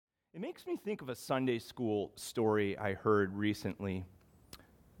It makes me think of a Sunday school story I heard recently.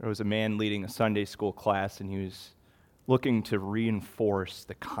 There was a man leading a Sunday school class, and he was looking to reinforce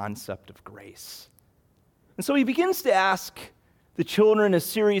the concept of grace. And so he begins to ask the children a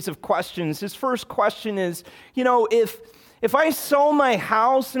series of questions. His first question is, if I sell my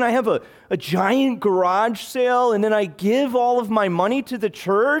house and I have a giant garage sale and then I give all of my money to the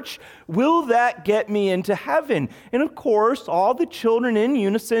church, will that get me into heaven? And of course, all the children in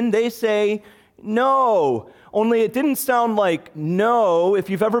unison, they say, no. Only it didn't sound like no.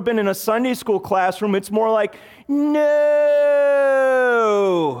 If you've ever been in a Sunday school classroom, it's more like no,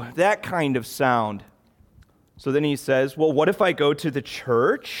 that kind of sound. So then he says, well, what if I go to the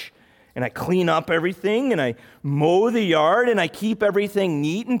church and I clean up everything and I mow the yard and I keep everything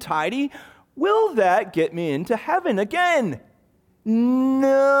neat and tidy? Will that get me into heaven? Again,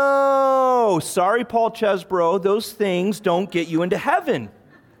 no. Sorry, Paul Chesbrough, those things don't get you into heaven.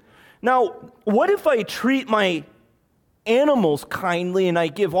 Now, what if I treat my animals kindly and I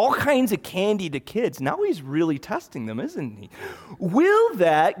give all kinds of candy to kids? Now he's really testing them, isn't he? Will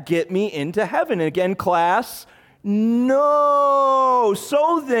that get me into heaven? And again, class, no.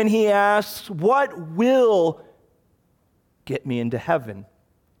 So then he asks, what will get me into heaven?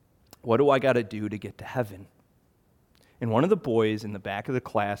 What do I got to do to get to heaven? And one of the boys in the back of the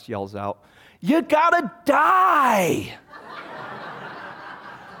class yells out, you got to die.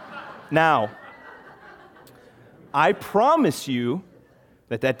 Now, I promise you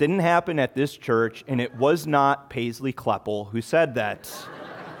that didn't happen at this church, and it was not Paisley Kleppel who said that.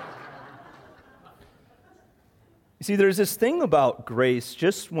 You see, there's this thing about grace,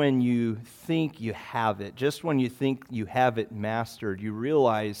 just when you think you have it, just when you think you have it mastered, you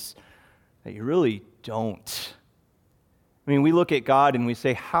realize that you really don't. I mean, we look at God and we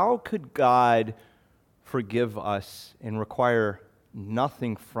say, how could God forgive us and require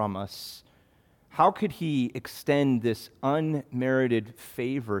nothing from us? How could he extend this unmerited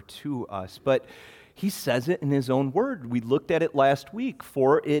favor to us? But he says it in his own word. We looked at it last week.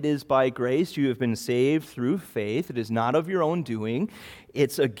 For it is by grace you have been saved through faith. It is not of your own doing.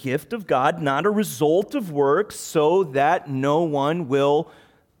 It's a gift of God, not a result of works, so that no one will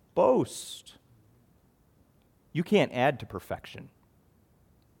boast. You can't add to perfection.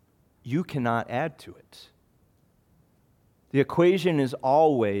 You cannot add to it. The equation is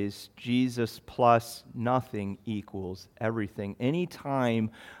always Jesus plus nothing equals everything.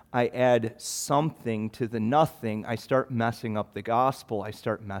 Anytime I add something to the nothing, I start messing up the gospel. I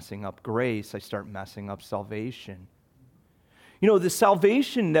start messing up grace. I start messing up salvation. The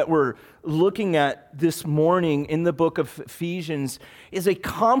salvation that we're looking at this morning in the book of Ephesians is a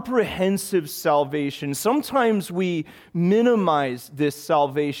comprehensive salvation. Sometimes we minimize this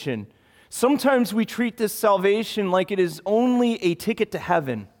salvation. Sometimes we treat this salvation like it is only a ticket to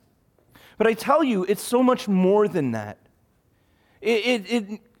heaven. But I tell you, it's so much more than that.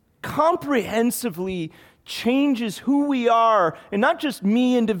 It comprehensively changes who we are, and not just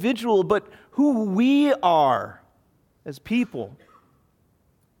me individual, but who we are as people.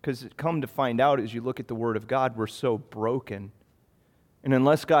 Because come to find out, as you look at the Word of God, we're so broken. And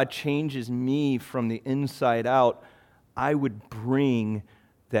unless God changes me from the inside out, I would bring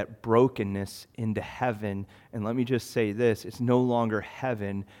that brokenness into heaven. And let me just say this, it's no longer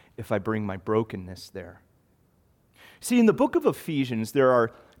heaven if I bring my brokenness there. See, in the book of Ephesians, there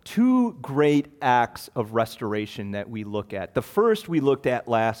are two great acts of restoration that we look at. The first we looked at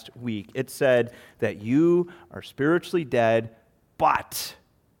last week. It said that you are spiritually dead, but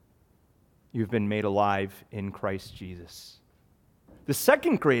you've been made alive in Christ Jesus. The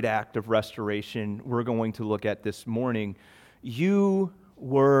second great act of restoration we're going to look at this morning, you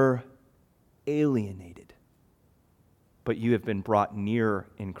were alienated, but you have been brought near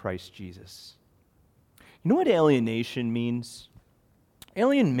in Christ Jesus. You know what alienation means?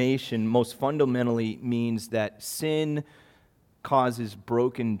 Alienation most fundamentally means that sin causes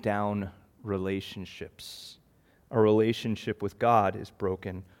broken down relationships. Our relationship with God is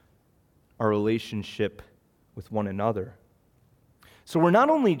broken. Our relationship with one another. So we're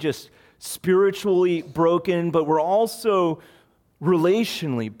not only just spiritually broken, but we're also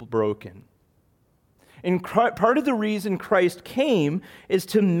relationally broken. And part of the reason Christ came is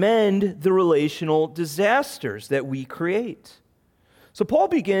to mend the relational disasters that we create. So Paul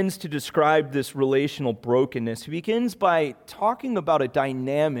begins to describe this relational brokenness. He begins by talking about a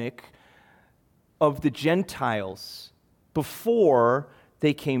dynamic of the Gentiles before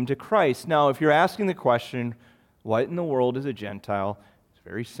they came to Christ. Now, if you're asking the question, what in the world is a Gentile? It's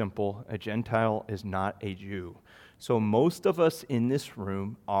very simple. A Gentile is not a Jew. So most of us in this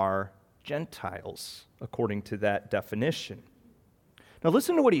room are Gentiles, according to that definition. Now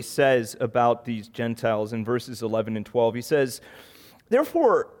listen to what he says about these Gentiles in verses 11 and 12. He says,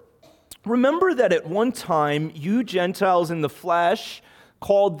 "Therefore, remember that at one time you Gentiles in the flesh,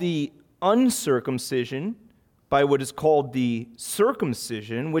 called the uncircumcision by what is called the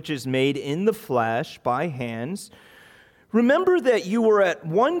circumcision, which is made in the flesh by hands, remember that you were at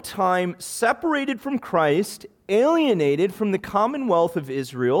one time separated from Christ, alienated from the commonwealth of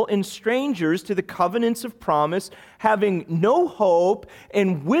Israel, and strangers to the covenants of promise, having no hope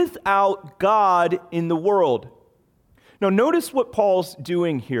and without God in the world." Now notice what Paul's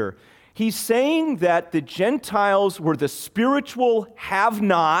doing here. He's saying that the Gentiles were the spiritual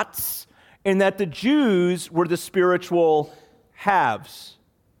have-nots and that the Jews were the spiritual haves.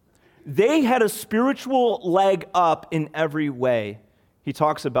 They had a spiritual leg up in every way. He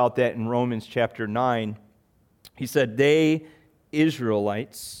talks about that in Romans chapter 9. He said, they are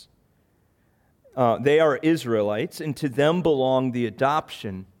Israelites, and to them belong the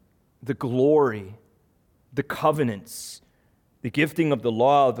adoption, the glory, the covenants, the gifting of the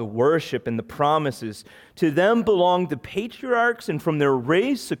law, the worship, and the promises. To them belong the patriarchs, and from their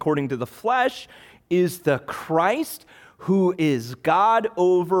race, according to the flesh, is the Christ, who is God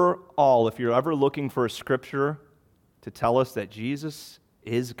over all. If you're ever looking for a scripture to tell us that Jesus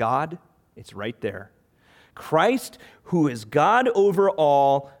is God, it's right there. Christ, who is God over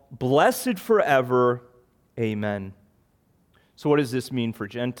all, blessed forever. Amen. So what does this mean for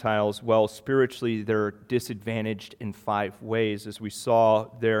Gentiles? Well, spiritually, they're disadvantaged in 5 ways, as we saw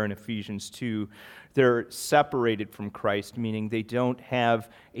there in Ephesians 2. They're separated from Christ, meaning they don't have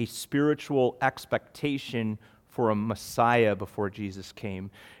a spiritual expectation for a Messiah before Jesus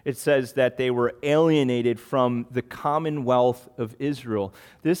came. It says that they were alienated from the commonwealth of Israel.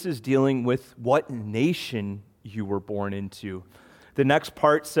 This is dealing with what nation you were born into. The next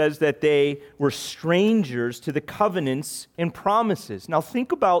part says that they were strangers to the covenants and promises. Now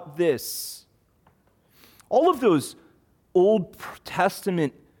think about this. All of those Old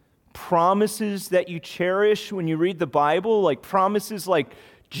Testament promises that you cherish when you read the Bible, like promises like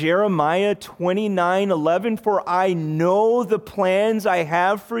Jeremiah 29:11, "For I know the plans I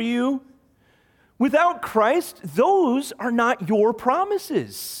have for you." Without Christ, those are not your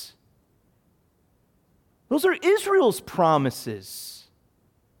promises. Those are Israel's promises.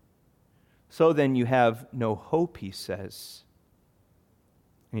 So then you have no hope, he says.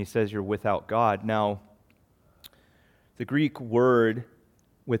 And he says you're without God. Now, the Greek word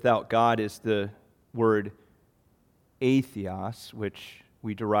without God is the word atheos, which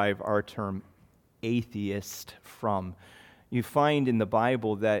we derive our term atheist from. You find in the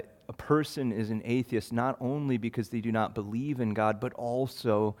Bible that a person is an atheist not only because they do not believe in God, but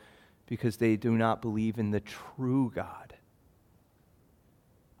also because they do not believe in the true God.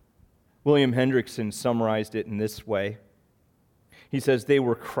 William Hendrickson summarized it in this way. He says, they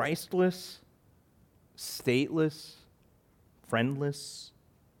were Christless, stateless, friendless,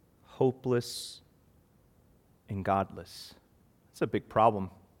 hopeless, and godless. That's a big problem.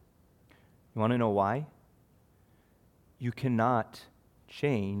 You want to know why? You cannot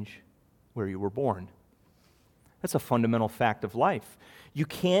change where you were born. That's a fundamental fact of life. You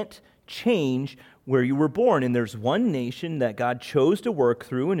can't change where you were born. And there's one nation that God chose to work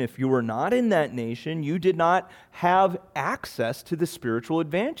through, and if you were not in that nation, you did not have access to the spiritual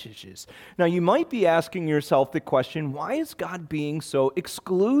advantages. Now, you might be asking yourself the question, why is God being so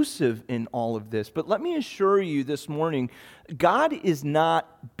exclusive in all of this? But let me assure you this morning, God is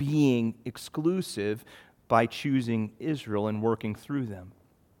not being exclusive by choosing Israel and working through them.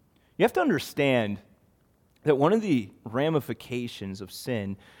 You have to understand that one of the ramifications of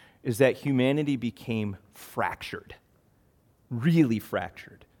sin is that humanity became fractured, really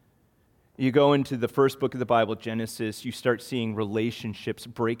fractured. You go into the first book of the Bible, Genesis, you start seeing relationships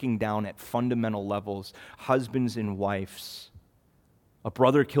breaking down at fundamental levels, husbands and wives. A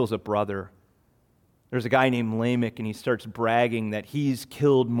brother kills a brother. There's a guy named Lamech, and he starts bragging that he's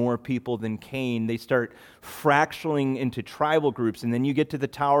killed more people than Cain. They start fracturing into tribal groups, and then you get to the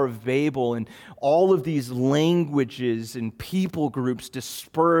Tower of Babel, and all of these languages and people groups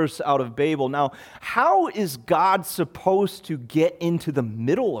disperse out of Babel. Now, how is God supposed to get into the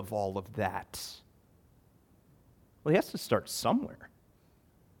middle of all of that? Well, he has to start somewhere.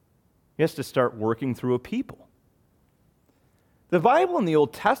 He has to start working through a people. The Bible in the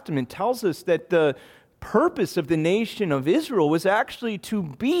Old Testament tells us that the purpose of the nation of Israel was actually to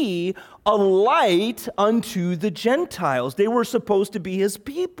be a light unto the Gentiles. They were supposed to be his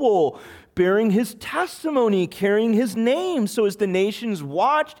people, bearing his testimony, carrying his name. So as the nations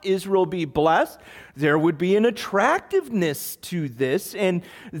watched Israel be blessed, there would be an attractiveness to this, and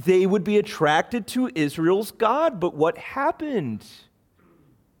they would be attracted to Israel's God. But what happened?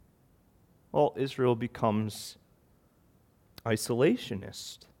 Well, Israel becomes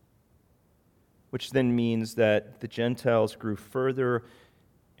isolationist, which then means that the Gentiles grew further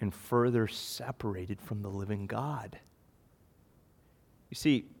and further separated from the living God. You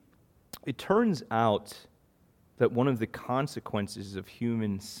see, it turns out that one of the consequences of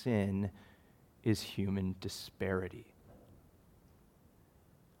human sin is human disparity.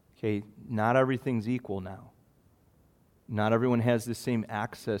 Okay, not everything's equal now. Not everyone has the same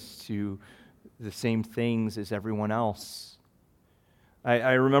access to the same things as everyone else.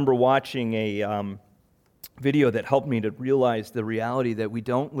 I remember watching a video that helped me to realize the reality that we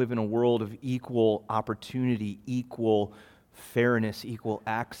don't live in a world of equal opportunity, equal fairness, equal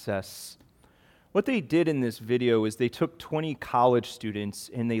access. What they did in this video is they took 20 college students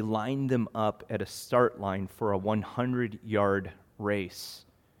and they lined them up at a start line for a 100-yard race.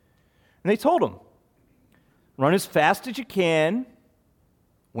 And they told them, run as fast as you can,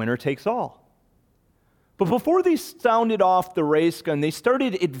 winner takes all. But before they sounded off the race gun, they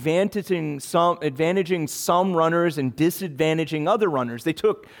started advantaging some runners and disadvantaging other runners. They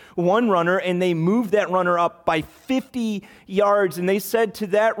took one runner and they moved that runner up by 50 yards, and they said to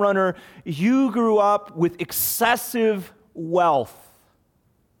that runner, "You grew up with excessive wealth."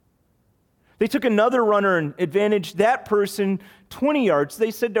 They took another runner and advantaged that person 20 yards.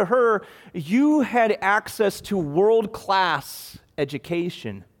 They said to her, "You had access to world-class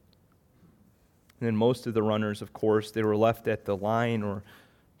education." And then most of the runners, of course, they were left at the line, or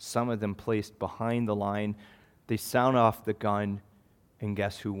some of them placed behind the line. They sound off the gun, and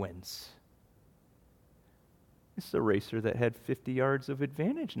guess who wins? It's the racer that had 50 yards of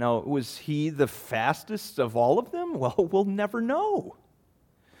advantage. Now, was he the fastest of all of them? Well, we'll never know.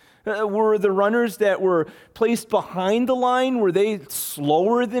 Were the runners that were placed behind the line, were they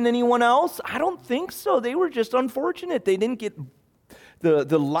slower than anyone else? I don't think so. They were just unfortunate. They didn't get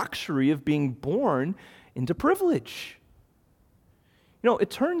the luxury of being born into privilege. You know, it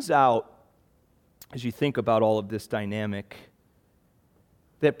turns out, as you think about all of this dynamic,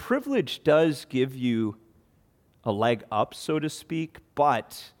 that privilege does give you a leg up, so to speak,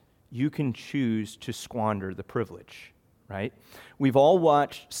 but you can choose to squander the privilege, right? We've all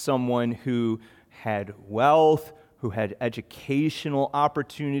watched someone who had wealth, who had educational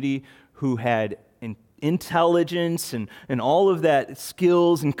opportunity, who had intelligence and all of that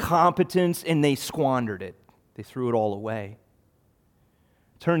skills and competence, and they squandered it. They threw it all away.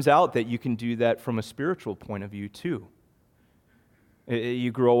 Turns out that you can do that from a spiritual point of view too. You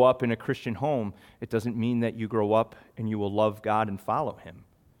grow up in a Christian home, it doesn't mean that you grow up and you will love God and follow Him.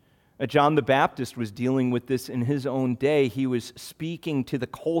 John the Baptist was dealing with this in his own day. He was speaking to the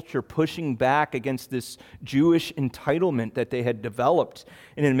culture, pushing back against this Jewish entitlement that they had developed.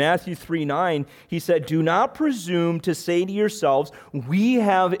 And in Matthew 3:9, he said, "Do not presume to say to yourselves, 'We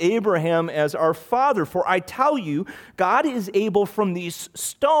have Abraham as our father.' For I tell you, God is able from these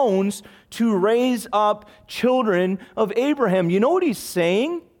stones to raise up children of Abraham." You know what he's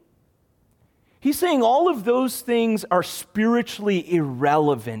saying? He's saying all of those things are spiritually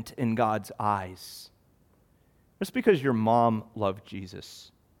irrelevant in God's eyes. Just because your mom loved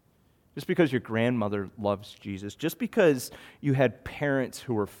Jesus, just because your grandmother loves Jesus, just because you had parents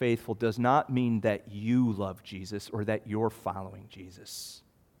who were faithful does not mean that you love Jesus or that you're following Jesus.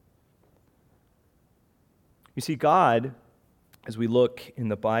 You see, God, as we look in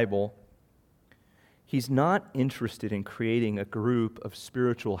the Bible, He's not interested in creating a group of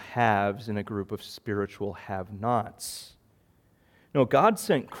spiritual haves and a group of spiritual have-nots. No, God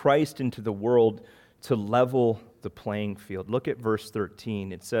sent Christ into the world to level the playing field. Look at verse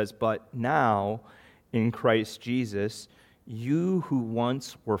 13. It says, "But now, in Christ Jesus, you who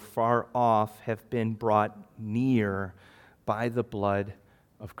once were far off have been brought near by the blood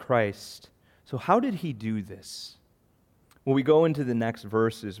of Christ." So how did He do this? Well, we go into the next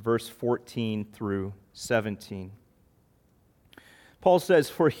verses, verse 14 through 17. Paul says,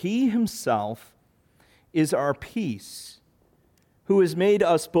 "For He Himself is our peace, who has made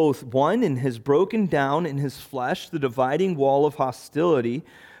us both one and has broken down in His flesh the dividing wall of hostility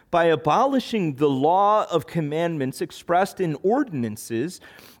by abolishing the law of commandments expressed in ordinances,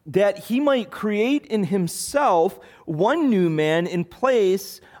 that He might create in Himself one new man in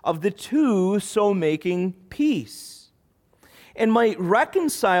place of the two, so making peace, and might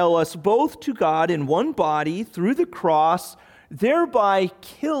reconcile us both to God in one body through the cross, thereby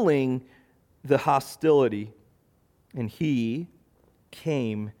killing the hostility. And He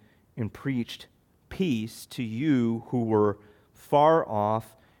came and preached peace to you who were far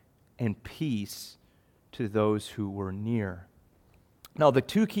off, and peace to those who were near." Now, the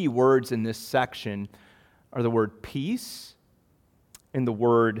two key words in this section are the word peace and the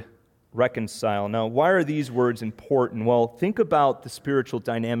word reconcile. Now, why are these words important? Well, think about the spiritual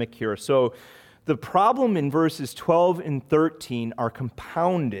dynamic here. So, the problem in verses 12 and 13 are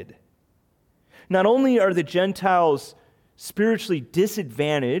compounded. Not only are the Gentiles spiritually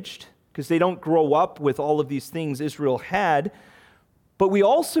disadvantaged because they don't grow up with all of these things Israel had, but we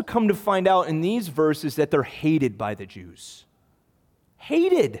also come to find out in these verses that they're hated by the Jews.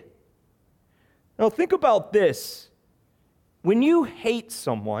 Hated. Now, think about this. When you hate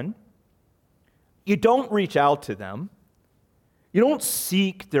someone, you don't reach out to them. You don't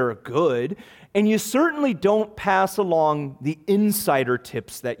seek their good, and you certainly don't pass along the insider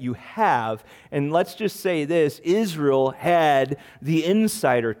tips that you have. And let's just say this, Israel had the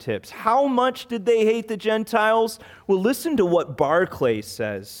insider tips. How much did they hate the Gentiles? Well, listen to what Barclay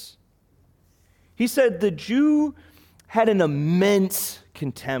says. He said the Jew had an immense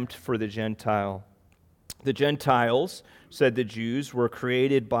contempt for the Gentile. The Gentiles, said the Jews, were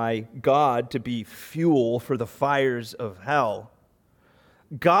created by God to be fuel for the fires of hell.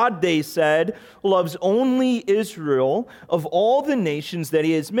 God, they said, loves only Israel of all the nations that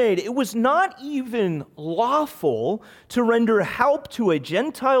he has made. It was not even lawful to render help to a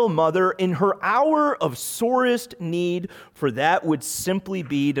Gentile mother in her hour of sorest need, for that would simply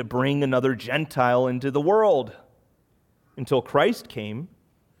be to bring another Gentile into the world. Until Christ came,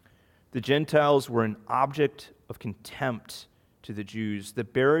 the Gentiles were an object of contempt to the Jews. The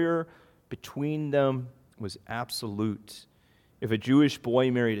barrier between them was absolute. If a Jewish boy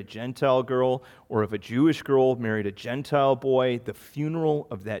married a Gentile girl, or if a Jewish girl married a Gentile boy, the funeral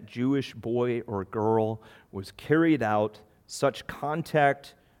of that Jewish boy or girl was carried out. Such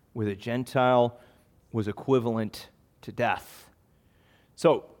contact with a Gentile was equivalent to death.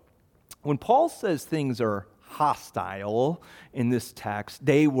 So, when Paul says things are hostile in this text,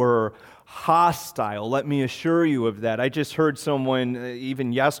 they were hostile. Let me assure you of that. I just heard someone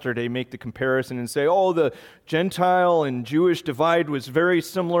even yesterday make the comparison and say, oh, the Gentile and Jewish divide was very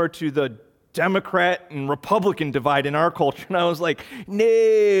similar to the Democrat and Republican divide in our culture. And I was like,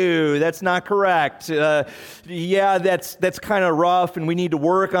 no, that's not correct. Yeah, that's kind of rough and we need to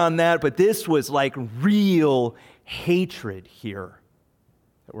work on that. But this was like real hatred here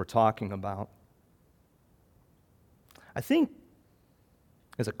that we're talking about. I think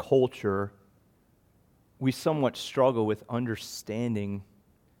as a culture, we somewhat struggle with understanding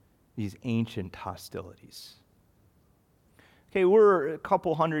these ancient hostilities. Okay, we're a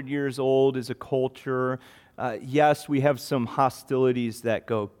couple hundred years old as a culture. Yes, we have some hostilities that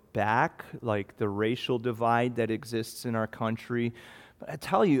go back, like the racial divide that exists in our country. But I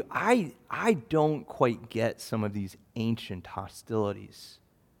tell you, I don't quite get some of these ancient hostilities.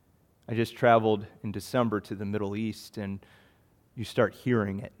 I just traveled in December to the Middle East, and you start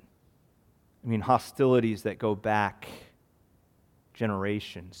hearing it. I mean, hostilities that go back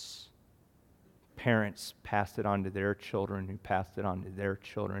generations. Parents passed it on to their children, who passed it on to their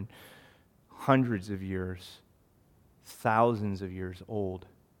children. Hundreds of years, thousands of years old.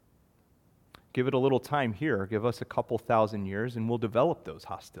 Give it a little time here. Give us a couple thousand years, and we'll develop those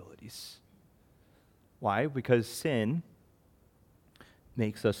hostilities. Why? Because sin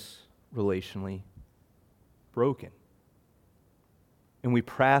makes us relationally broken. And we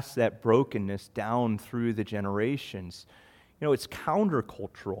pass that brokenness down through the generations. You know, it's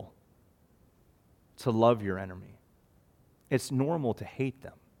countercultural to love your enemy. It's normal to hate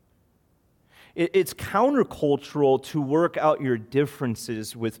them. It's countercultural to work out your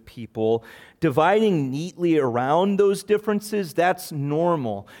differences with people. Dividing neatly around those differences, that's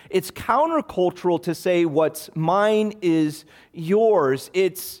normal. It's countercultural to say what's mine is yours.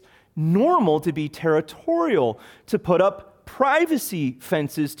 It's normal to be territorial, to put up privacy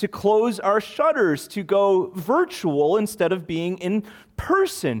fences, to close our shutters, to go virtual instead of being in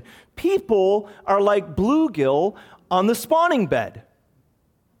person. People are like bluegill on the spawning bed.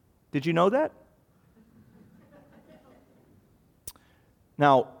 Did you know that?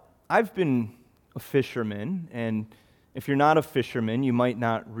 Now, I've been a fisherman, and if you're not a fisherman, you might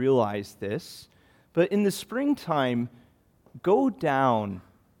not realize this, but in the springtime, go down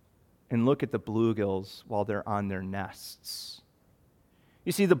and look at the bluegills while they're on their nests.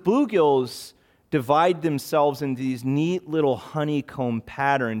 You see, the bluegills divide themselves into these neat little honeycomb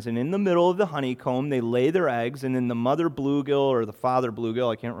patterns, and in the middle of the honeycomb, they lay their eggs, and then the mother bluegill or the father bluegill,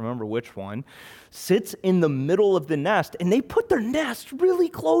 I can't remember which one, sits in the middle of the nest, and they put their nest really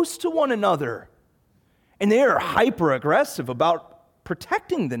close to one another. And they are hyper-aggressive about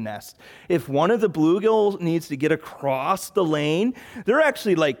protecting the nest. If one of the bluegills needs to get across the lane, they're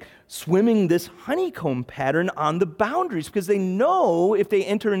actually like swimming this honeycomb pattern on the boundaries because they know if they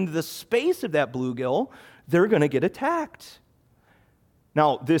enter into the space of that bluegill, they're going to get attacked.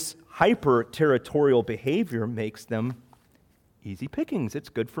 Now, this hyper-territorial behavior makes them easy pickings. It's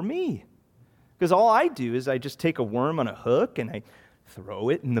good for me. Because all I do is I just take a worm on a hook and I throw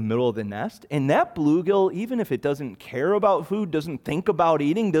it in the middle of the nest. And that bluegill, even if it doesn't care about food, doesn't think about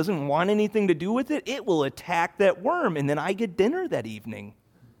eating, doesn't want anything to do with it, it will attack that worm. And then I get dinner that evening.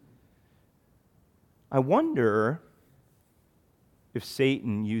 I wonder if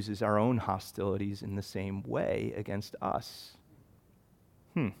Satan uses our own hostilities in the same way against us.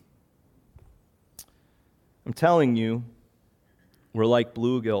 I'm telling you, we're like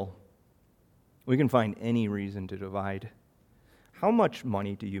bluegill. We can find any reason to divide. How much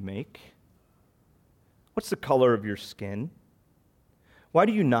money do you make? What's the color of your skin? Why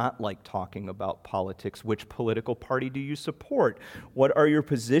do you not like talking about politics? Which political party do you support? What are your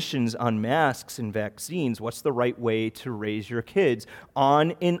positions on masks and vaccines? What's the right way to raise your kids?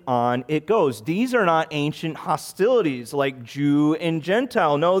 On and on it goes. These are not ancient hostilities like Jew and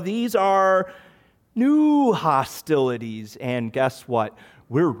Gentile. No, these are new hostilities. And guess what?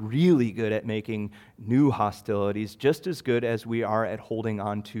 We're really good at making new hostilities, just as good as we are at holding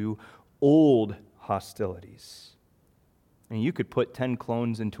on to old hostilities. And you could put 10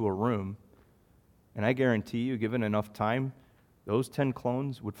 clones into a room, and I guarantee you, given enough time, those 10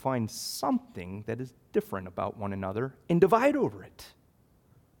 clones would find something that is different about one another and divide over it.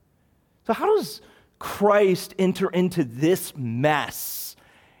 So how does Christ enter into this mess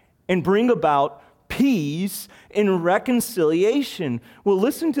and bring about peace and reconciliation? Well,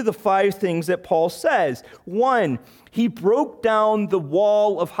 listen to the 5 things that Paul says. 1, he broke down the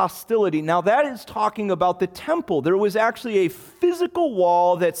wall of hostility. Now, that is talking about the temple. There was actually a physical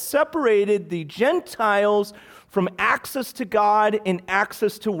wall that separated the Gentiles from access to God and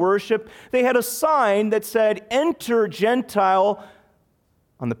access to worship. They had a sign that said, "Enter Gentile,"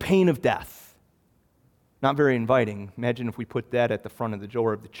 on the pain of death. Not very inviting. Imagine if we put that at the front of the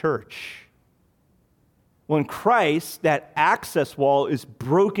door of the church. Well, in Christ, that access wall is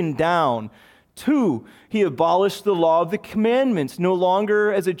broken down. 2, he abolished the law of the commandments. No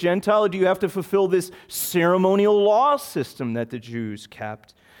longer, as a Gentile, do you have to fulfill this ceremonial law system that the Jews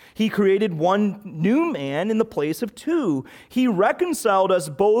kept. He created one new man in the place of 2. He reconciled us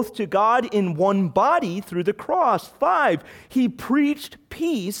both to God in one body through the cross. 5, he preached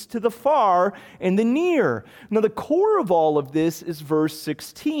peace to the far and the near. Now, the core of all of this is verse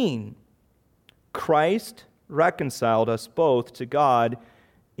 16. Christ reconciled us both to God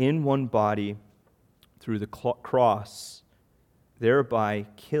in one body through the cross, thereby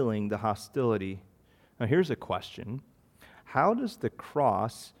killing the hostility. Now here's a question. How does the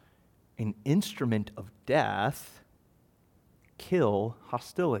cross, an instrument of death, kill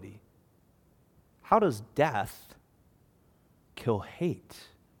hostility? How does death kill hate?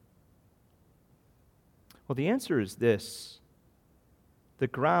 Well, the answer is this. The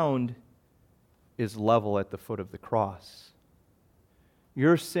ground is level at the foot of the cross.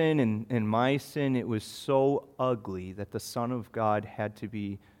 Your sin and my sin, it was so ugly that the Son of God had to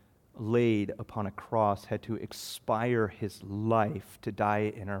be laid upon a cross, had to expire his life to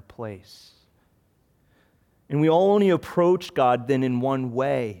die in our place. And we all only approach God then in one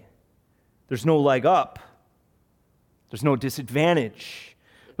way. There's no leg up. There's no disadvantage.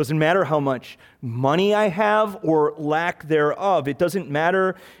 Doesn't matter how much money I have or lack thereof. It doesn't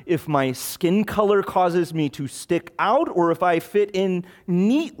matter if my skin color causes me to stick out or if I fit in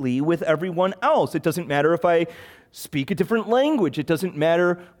neatly with everyone else. It doesn't matter if I speak a different language. It doesn't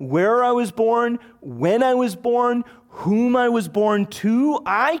matter where I was born, when I was born, whom I was born to.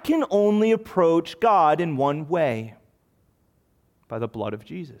 I can only approach God in one way, by the blood of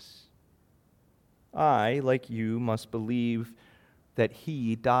Jesus. I, like you, must believe that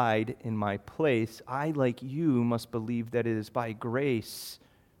he died in my place. I, like you, must believe that it is by grace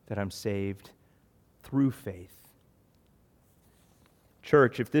that I'm saved through faith.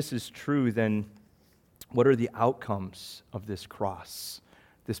 Church, if this is true, then what are the outcomes of this cross,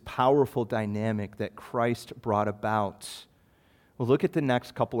 this powerful dynamic that Christ brought about? Well, look at the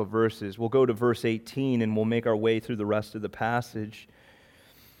next couple of verses. We'll go to verse 18 and we'll make our way through the rest of the passage.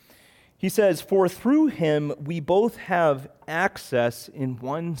 He says, "For through him we both have access in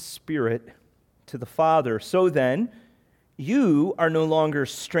one Spirit to the Father. So then, you are no longer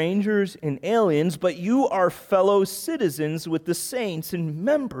strangers and aliens, but you are fellow citizens with the saints and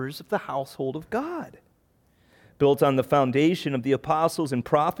members of the household of God. Built on the foundation of the apostles and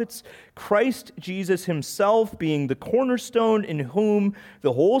prophets, Christ Jesus himself being the cornerstone, in whom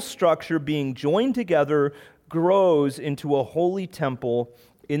the whole structure being joined together grows into a holy temple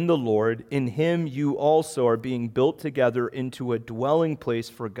in the Lord. In him you also are being built together into a dwelling place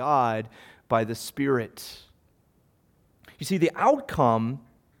for God by the Spirit." You see, the outcome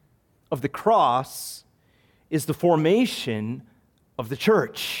of the cross is the formation of the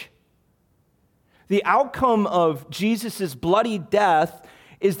church. The outcome of Jesus' bloody death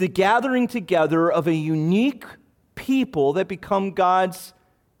is the gathering together of a unique people that become God's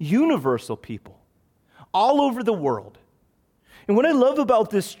universal people all over the world. And what I love about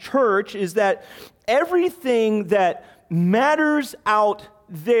this church is that everything that matters out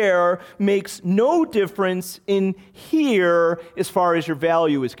there makes no difference in here as far as your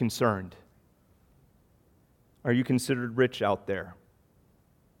value is concerned. Are you considered rich out there?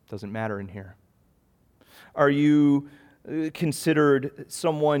 Doesn't matter in here. Are you considered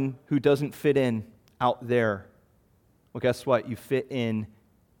someone who doesn't fit in out there? Well, guess what? You fit in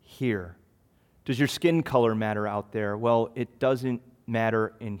here. Does your skin color matter out there? Well, it doesn't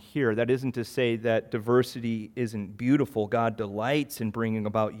matter in here. That isn't to say that diversity isn't beautiful. God delights in bringing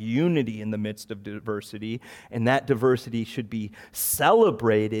about unity in the midst of diversity, and that diversity should be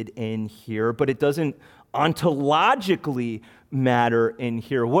celebrated in here, but it doesn't ontologically matter in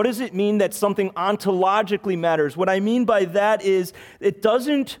here. What does it mean that something ontologically matters? What I mean by that is it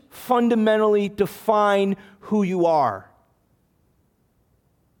doesn't fundamentally define who you are.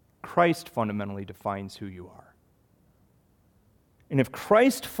 Christ fundamentally defines who you are. And if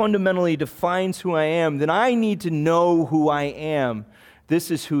Christ fundamentally defines who I am, then I need to know who I am.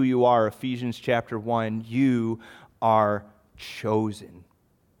 This is who you are. Ephesians chapter 1, you are chosen.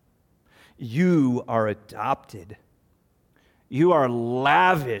 You are adopted. You are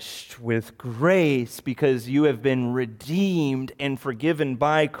lavished with grace because you have been redeemed and forgiven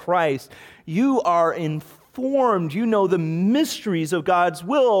by Christ. You are informed. You know the mysteries of God's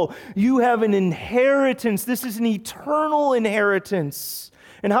will. You have an inheritance. This is an eternal inheritance.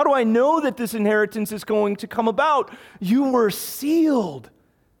 And how do I know that this inheritance is going to come about? You were sealed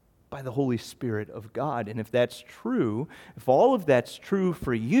by the Holy Spirit of God. And if that's true, if all of that's true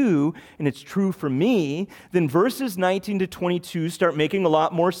for you, and it's true for me, then verses 19 to 22 start making a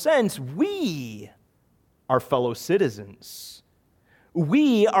lot more sense. We are fellow citizens.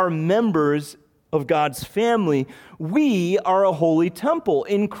 We are members of God's family. We are a holy temple.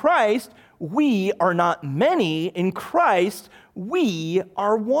 In Christ, we are not many. In Christ, we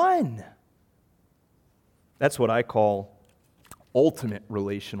are one. That's what I call ultimate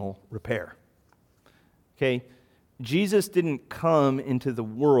relational repair. Okay? Jesus didn't come into the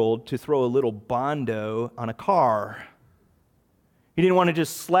world to throw a little Bondo on a car. He didn't want to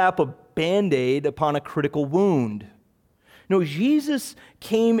just slap a Band-Aid upon a critical wound. No, Jesus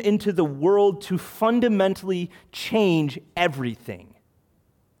came into the world to fundamentally change everything.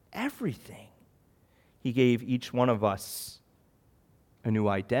 Everything. He gave each one of us a new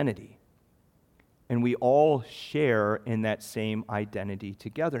identity. And we all share in that same identity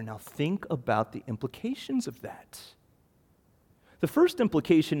together. Now think about the implications of that. The first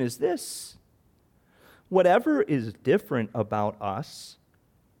implication is this: whatever is different about us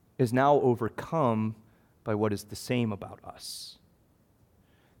is now overcome by what is the same about us.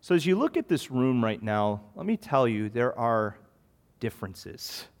 So as you look at this room right now, let me tell you, there are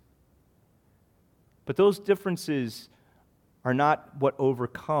differences. But those differences are not what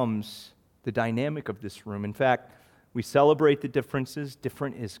overcomes the dynamic of this room. In fact, we celebrate the differences.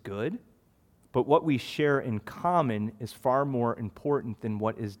 Different is good. But what we share in common is far more important than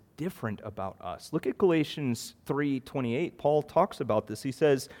what is different about us. Look at Galatians 3:28. Paul talks about this. He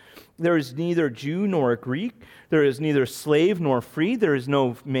says, there is neither Jew nor Greek. There is neither slave nor free. There is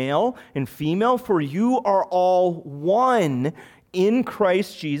no male and female, for you are all one in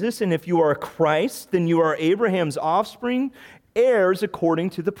Christ Jesus. And if you are Christ, then you are Abraham's offspring, heirs according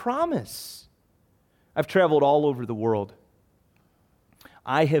to the promise. I've traveled all over the world.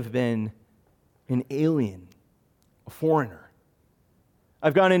 I have been an alien, a foreigner.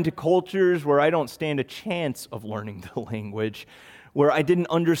 I've gone into cultures where I don't stand a chance of learning the language, where I didn't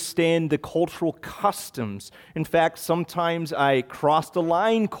understand the cultural customs. In fact, sometimes I crossed a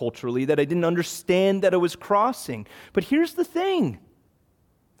line culturally that I didn't understand that I was crossing. But here's the thing.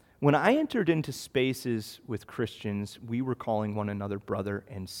 When I entered into spaces with Christians, we were calling one another brother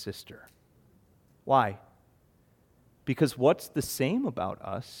and sister. Why? Because what's the same about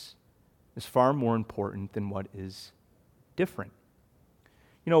us is far more important than what is different.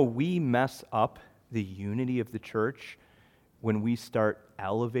 You know, we mess up the unity of the church when we start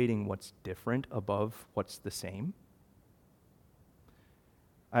elevating what's different above what's the same.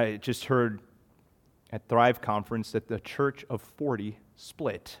 I just heard at Thrive Conference that the church of 40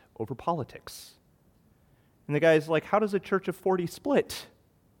 split over politics. And the guy's like, how does a church of 40 split?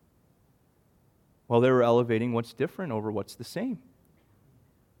 Well, they were elevating what's different over what's the same.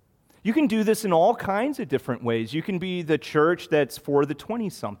 You can do this in all kinds of different ways. You can be the church that's for the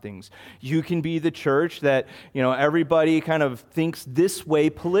 20-somethings. You can be the church that, everybody kind of thinks this way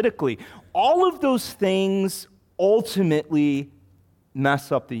politically. All of those things ultimately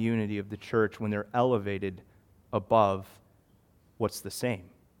mess up the unity of the church when they're elevated above what's the same.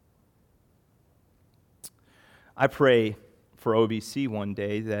 I pray for OBC one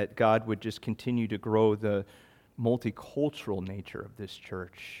day that God would just continue to grow the multicultural nature of this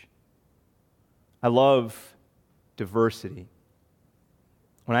church. I love diversity.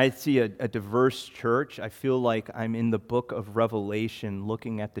 When I see a diverse church, I feel like I'm in the book of Revelation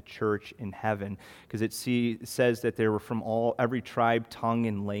looking at the church in heaven, because it says that they were from every tribe, tongue,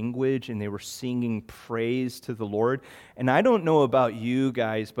 and language, and they were singing praise to the Lord. And I don't know about you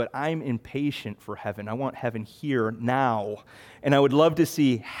guys, but I'm impatient for heaven. I want heaven here now. And I would love to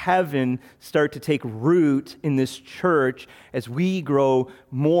see heaven start to take root in this church as we grow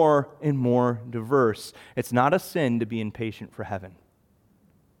more and more diverse. It's not a sin to be impatient for heaven.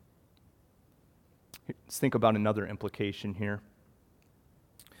 Let's think about another implication here.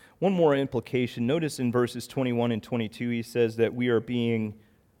 One more implication. Notice in verses 21 and 22, he says that we are being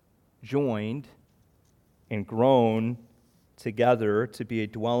joined and grown together to be a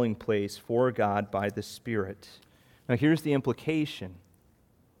dwelling place for God by the Spirit. Now, here's the implication.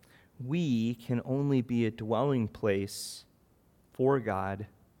 We can only be a dwelling place for God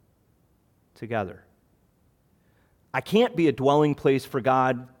together. I can't be a dwelling place for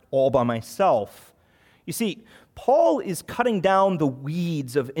God all by myself. You see, Paul is cutting down the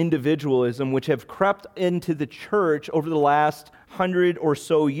weeds of individualism which have crept into the church over the last 100 or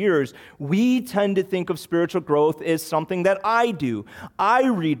so years. We tend to think of spiritual growth as something that I do. I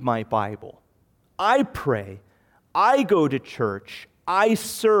read my Bible. I pray. I go to church. I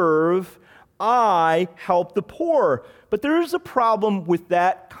serve. I help the poor. But there is a problem with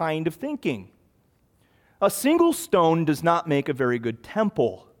that kind of thinking. A single stone does not make a very good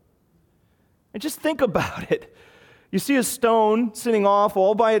temple. And just think about it. You see a stone sitting off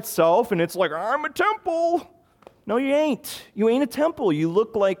all by itself, and it's like, I'm a temple. No, you ain't. You ain't a temple. You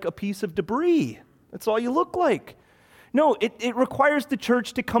look like a piece of debris. That's all you look like. No, it requires the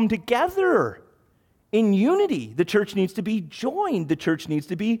church to come together in unity. The church needs to be joined. The church needs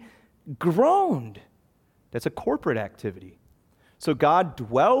to be groaned. That's a corporate activity. So God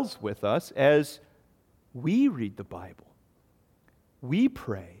dwells with us as we read the Bible. We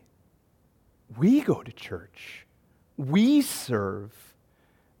pray. We go to church. We serve.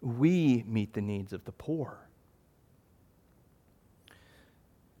 We meet the needs of the poor.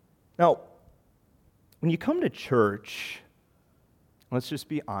 Now, when you come to church, let's just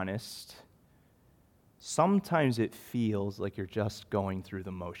be honest, sometimes it feels like you're just going through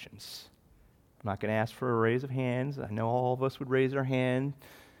the motions. I'm not going to ask for a raise of hands. I know all of us would raise our hand.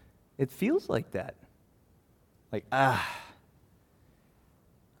 It feels like that. Like,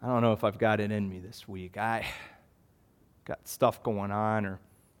 I don't know if I've got it in me this week. I got stuff going on or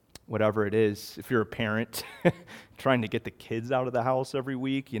whatever it is. If you're a parent trying to get the kids out of the house every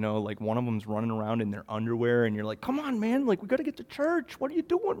week, like one of them's running around in their underwear and you're like, come on, man, like we got to get to church. What are you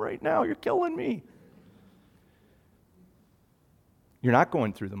doing right now? You're killing me. You're not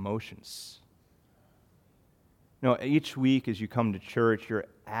going through the motions. No, each week as you come to church, you're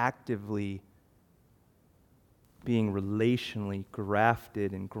actively being relationally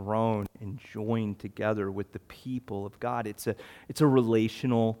grafted and grown and joined together with the people of God. It's a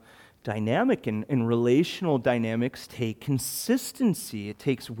relational dynamic, and relational dynamics take consistency. It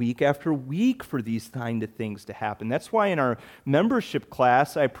takes week after week for these kind of things to happen. That's why in our membership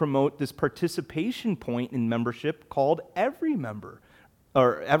class, I promote this participation point in membership called Every Member,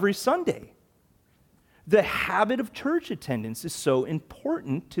 or Every Sunday. The habit of church attendance is so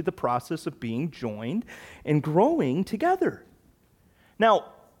important to the process of being joined and growing together.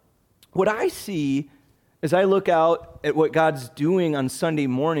 Now, what I see as I look out at what God's doing on Sunday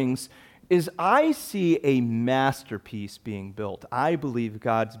mornings is I see a masterpiece being built. I believe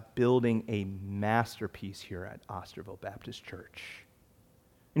God's building a masterpiece here at Osterville Baptist Church.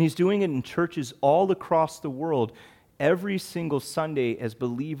 And He's doing it in churches all across the world every single Sunday as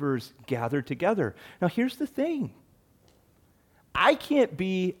believers gather together. Now, here's the thing. I can't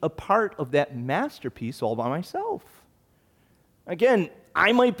be a part of that masterpiece all by myself. Again,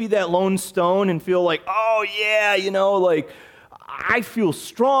 I might be that lone stone and feel like, oh yeah, like I feel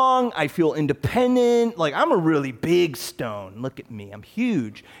strong, I feel independent, like I'm a really big stone. Look at me, I'm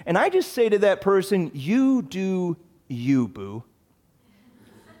huge. And I just say to that person, you do you, boo.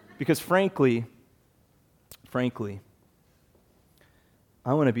 Because frankly,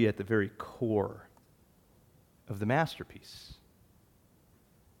 I want to be at the very core of the masterpiece.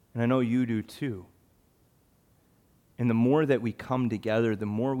 And I know you do too. And the more that we come together, the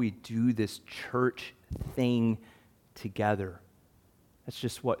more we do this church thing together. That's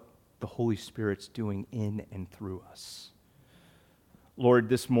just what the Holy Spirit's doing in and through us. Lord,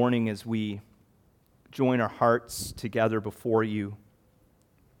 this morning as we join our hearts together before you,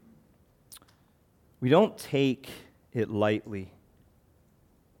 we don't take it lightly,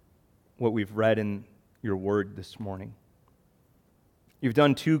 what we've read in your word this morning. You've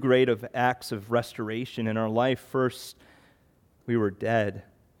done two great acts of restoration in our life. First, we were dead,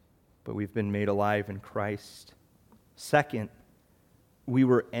 but we've been made alive in Christ. Second, we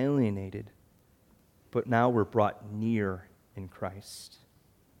were alienated, but now we're brought near in Christ.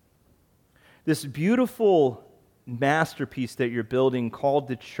 This beautiful masterpiece that you're building called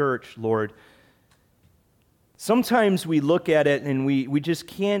the church, Lord, sometimes we look at it and we just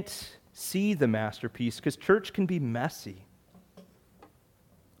can't see the masterpiece because church can be messy.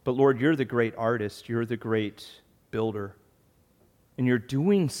 But Lord, you're the great artist, you're the great builder, and you're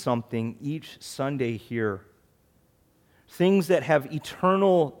doing something each Sunday here. Things that have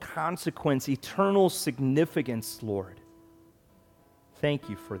eternal consequence, eternal significance, Lord. Thank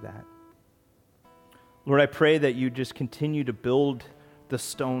you for that. Lord, I pray that you just continue to build the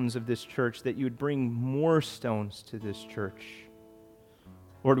stones of this church, that you would bring more stones to this church.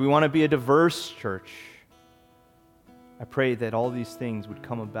 Lord, we want to be a diverse church. I pray that all these things would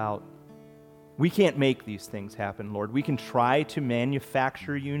come about. We can't make these things happen, Lord. We can try to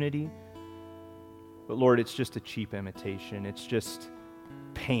manufacture unity, but Lord, it's just a cheap imitation. It's just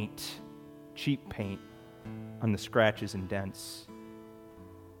paint, cheap paint on the scratches and dents.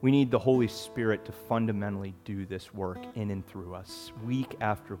 We need the Holy Spirit to fundamentally do this work in and through us, week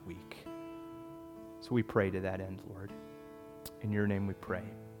after week. So we pray to that end, Lord. In your name we pray.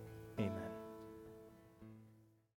 Amen.